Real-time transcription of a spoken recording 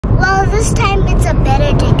this time it's a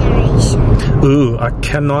better decoration. Ooh, I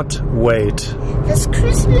cannot wait. There's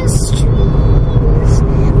Christmas trees.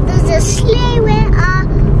 There's a sleigh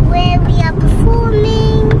where we are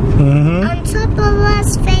performing. On top of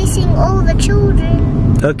us, facing all the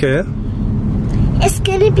children. Okay. It's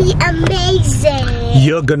gonna be amazing.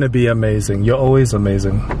 You're gonna be amazing. You're always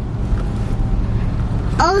amazing.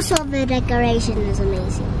 Also, the decoration is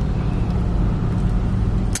amazing.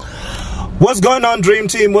 What's going on, Dream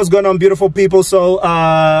Team? What's going on, beautiful people? So,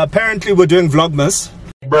 apparently we're doing Vlogmas.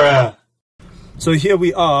 Bruh. So here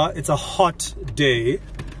we are. It's a hot day.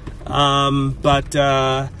 But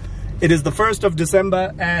it is the 1st of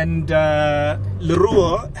December and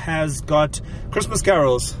Leruo has got Christmas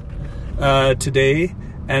carols today.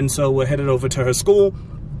 And so we're headed over to her school.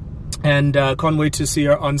 And can't wait to see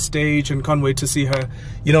her on stage and can't wait to see her,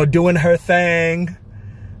 you know, doing her thing.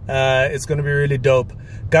 It's going to be really dope.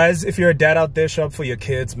 Guys, if you're a dad out there, show up for your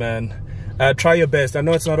kids, man. Try your best. I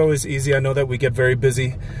know it's not always easy. I know that we get very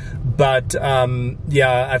busy. But,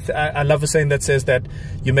 yeah, I love a saying that says that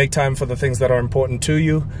you make time for the things that are important to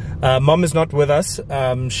you. Mom is not with us.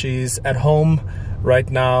 She's at home right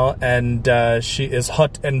now and she is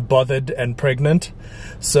hot and bothered and pregnant.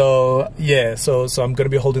 So, yeah, so I'm going to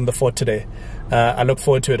be holding the fort today. I look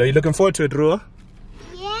forward to it. Are you looking forward to it, Ruo?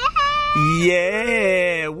 Yeah!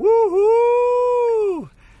 Yeah! Woohoo!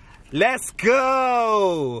 Let's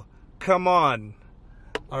go! Come on.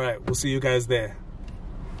 All right, we'll see you guys there.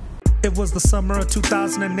 It was the summer of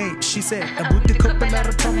 2008. She said, "Abuti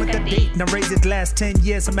kopelada from the date." Now raise it last 10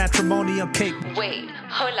 years of matrimonial cake. Wait,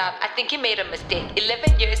 hold up, I think you made a mistake.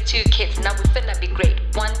 11 years, 2 kids, now we finna be great.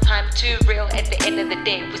 One time, too real, at the end of the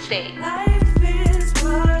day, we say life is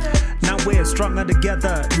water. Now we're stronger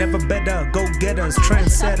together, never better. Go-getters,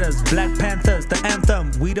 trendsetters, Black Panthers, the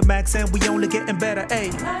anthem. We the max and we only getting better,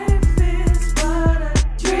 ayy. Life is what a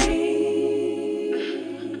dream.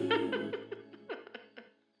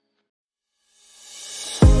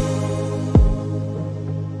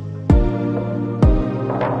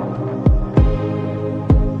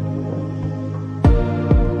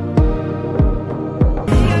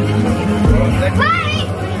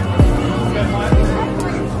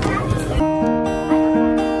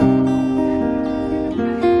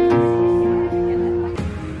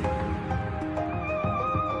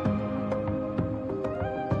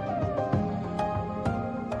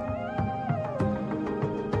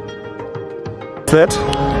 That?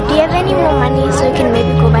 Do you have any more money so we can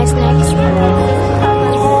maybe go buy snacks?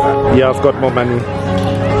 Yeah, I've got more money.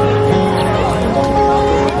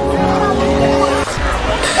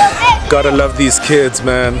 Gotta love these kids,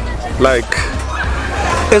 man. Like,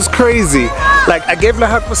 it's crazy. Like, I gave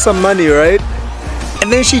Lahak some money, right?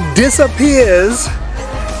 And then she disappears.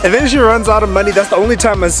 And then she runs out of money. That's the only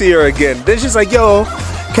time I see her again. Then she's like, yo,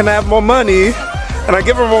 can I have more money? And I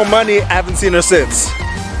give her more money. I haven't seen her since.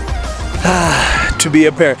 To be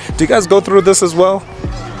a parent. Do you guys go through this as well?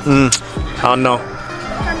 I don't know.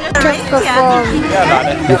 To perform.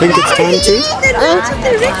 You think it's time to?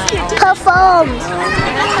 Perform.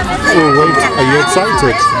 Oh wait, are you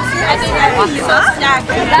excited?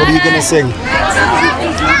 What are you gonna sing?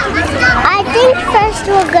 I think first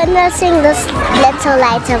we're gonna sing this Little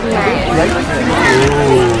Light of Mine.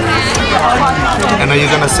 And are you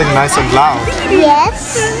gonna sing nice and loud?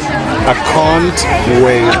 Yes. I can't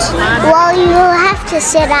wait. Well, you have to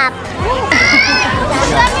sit up.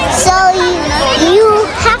 So you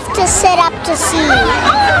have to sit up to see.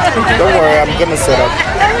 Don't worry, I'm gonna sit up.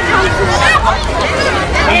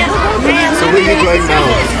 So what are you doing now?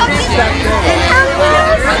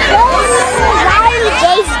 Riley,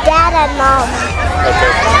 Jay's dad and mom.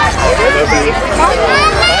 Okay.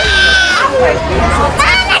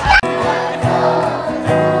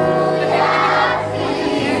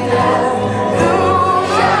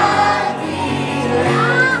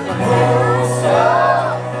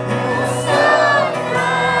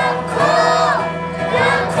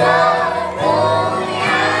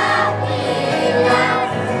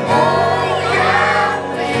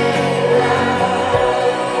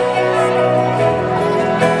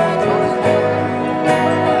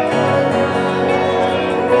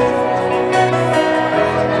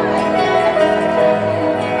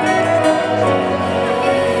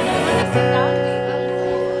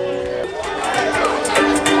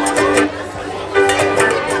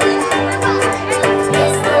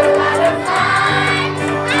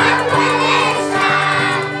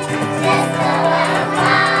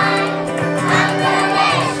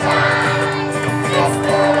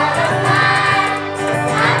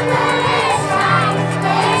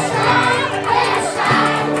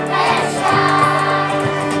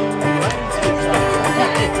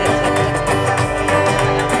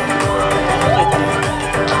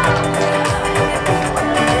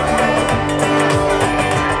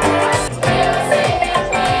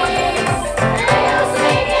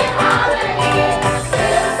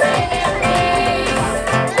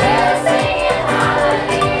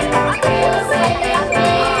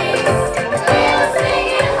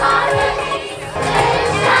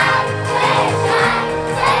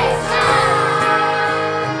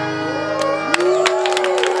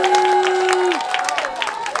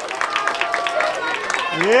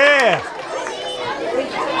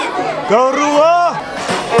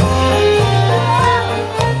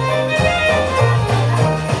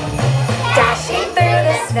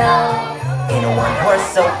 in a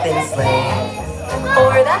one-horse open sleigh.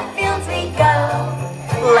 O'er the fields we go,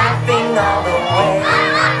 laughing all the way.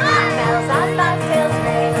 Bells on bobtails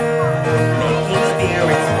ring, making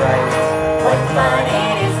spirits bright. What fun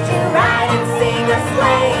it is to ride and sing a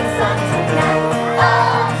sleighing song tonight.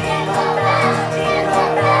 Oh, jingle bells,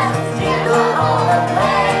 jingle all the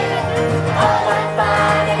way. Oh, what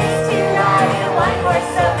fun it is to ride in a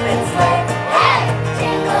one-horse open sleigh. Hey,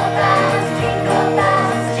 jingle bells, jingle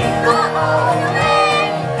all the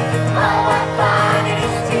way. Oh, what fun it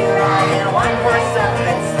is to ride in a one-horse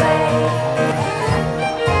open sleigh.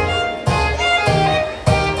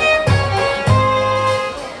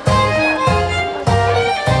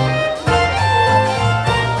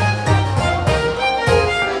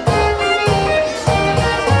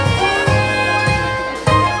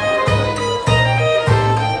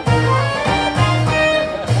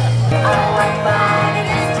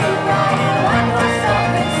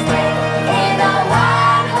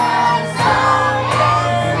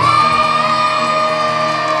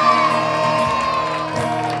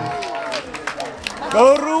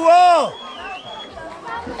 Go Leruo!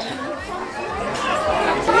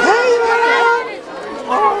 Hey man!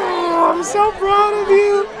 Oh, I'm so proud of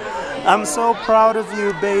you. I'm so proud of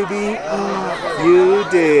you, baby. You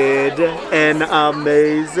did an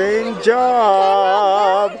amazing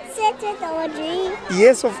job.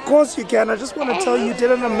 Yes, of course you can. I just want to tell you, you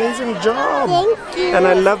did an amazing job. Thank you. And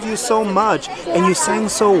I love you so much. And you sang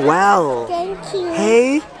so well. Thank you.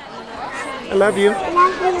 Hey, I love you.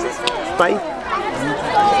 Bye.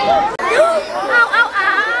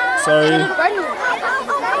 Sorry.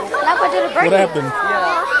 What happened?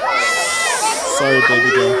 Sorry, baby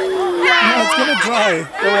girl. No, it's gonna dry.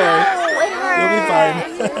 Don't worry. You'll be fine.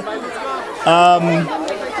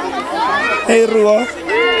 Hey, Leruo.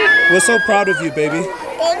 We're so proud of you, baby.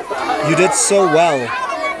 You did so well.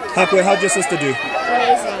 Hakwe, how'd your sister do?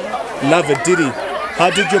 Amazing. Love it. Didi, how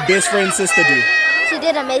did your best friend's sister do? She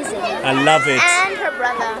did amazing. I love it. And her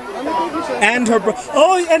brother. And her brother.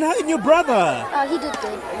 Oh, and your brother. Oh, he did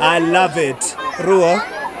good. I love it. Leruo,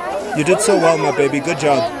 you did so well, my baby. Good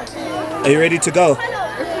job. Are you ready to go?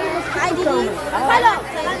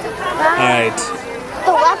 Alright.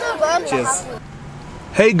 Cheers.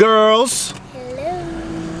 Hey girls.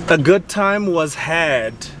 Hello. A good time was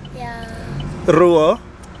had. Yeah. Leruo,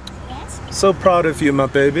 Yes. so proud of you, my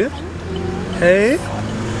baby. Hey.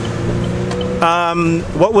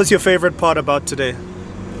 What was your favorite part about today?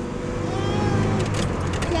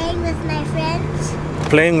 Playing with my friends.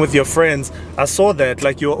 Playing with your friends. I saw that,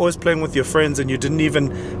 like you were always playing with your friends and you didn't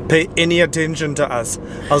even pay any attention to us.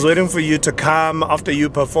 I was waiting for you to come after you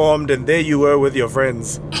performed and there you were with your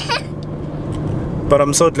friends. But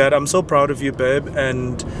I'm so glad, I'm so proud of you, babe,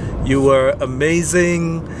 and you were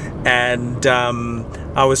amazing, and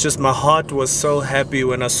I was just, my heart was so happy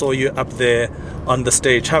when I saw you up there on the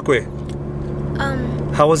stage. Hakwe,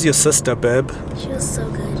 how was your sister, babe? She was so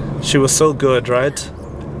good. She was so good, right?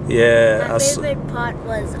 Yeah. My favorite part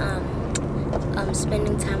was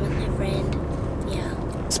spending time with my friend.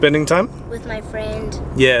 Yeah. Spending time? With my friend.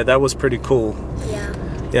 Yeah, that was pretty cool. Yeah.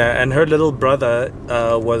 Yeah, and her little brother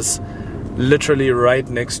was literally right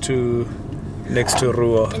next to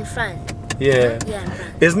Leruo. In front. Yeah. Yeah, in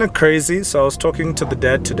front. Isn't it crazy? So I was talking to the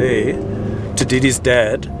dad today, to Didi's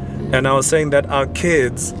dad, and I was saying that our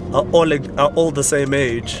kids are all the same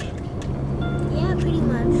age. Yeah, pretty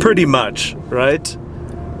much. Pretty much, right?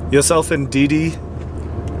 Yourself and Didi,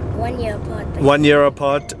 1 year apart. 1 year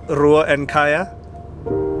apart. Leruo and Kaya,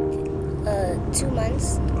 2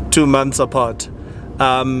 months. 2 months apart.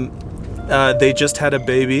 They just had a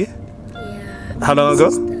baby. Yeah. How long ago?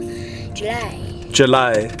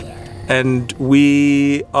 July. And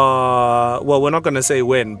we are, well, we're not going to say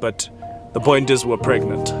when, but the point is we're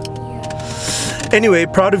pregnant. Anyway,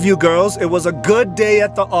 proud of you girls. It was a good day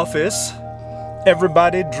at the office.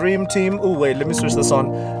 Everybody, dream team. Oh wait, let me switch this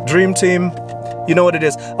on. Dream team. You know what it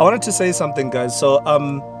is. I wanted to say something, guys. So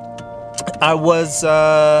I was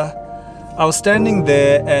standing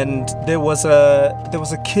there and there was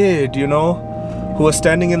a kid, you know, who was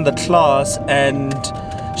standing in the class and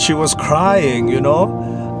she was crying, you know.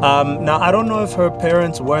 Now I don't know if her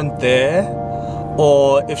parents weren't there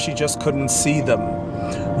or if she just couldn't see them.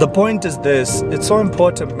 The point is this: it's so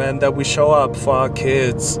important, man, that we show up for our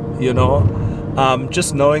kids, you know.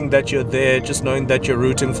 Just knowing that you're there, just knowing that you're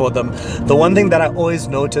rooting for them. The one thing that I always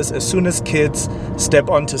notice, as soon as kids step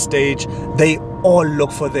onto stage, they all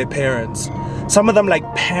look for their parents. Some of them like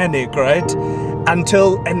panic, right? And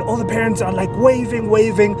all the parents are like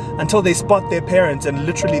waving until they spot their parents, and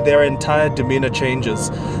literally their entire demeanor changes.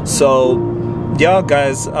 So yeah,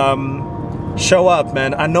 guys, show up,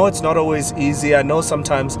 man. I know it's not always easy. I know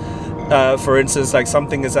sometimes, for instance, like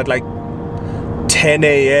something is at like 10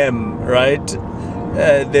 a.m., right?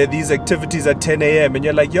 There are these activities at 10 a.m. and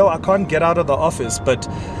you're like, yo, I can't get out of the office. But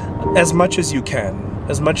as much as you can,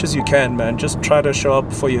 man, just try to show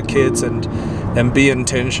up for your kids and be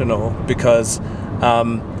intentional, because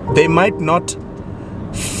they might not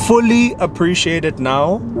fully appreciate it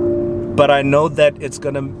now, but I know that it's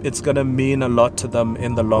gonna mean a lot to them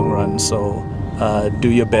in the long run. So do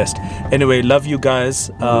your best. Anyway, love you guys,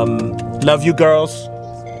 love you girls,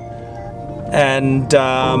 and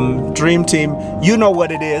Dream Team, you know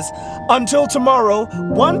what it is. Until tomorrow,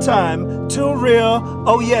 one time, two real.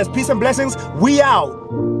 Oh yes, peace and blessings. We out.